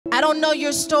I don't know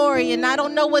your story, and I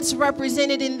don't know what's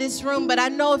represented in this room, but I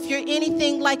know if you're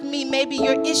anything like me, maybe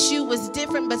your issue was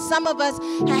different, but some of us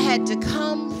had to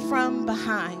come from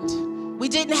behind. We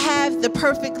didn't have the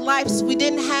perfect lives. We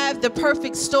didn't have the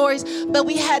perfect stories, but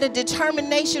we had a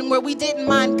determination where we didn't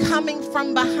mind coming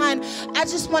from behind. I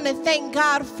just want to thank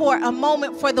God for a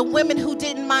moment for the women who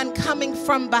didn't mind coming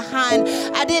from behind.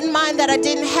 I didn't mind that I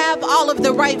didn't have all of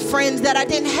the right friends, that I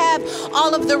didn't have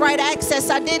all of the right access.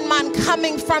 I didn't mind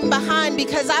coming from behind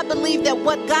because I believe that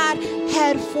what God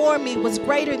had for me was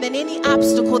greater than any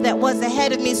obstacle that was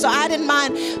ahead of me. So I didn't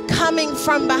mind coming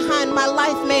from behind. My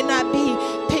life may not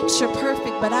be picture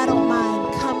perfect, but I don't mind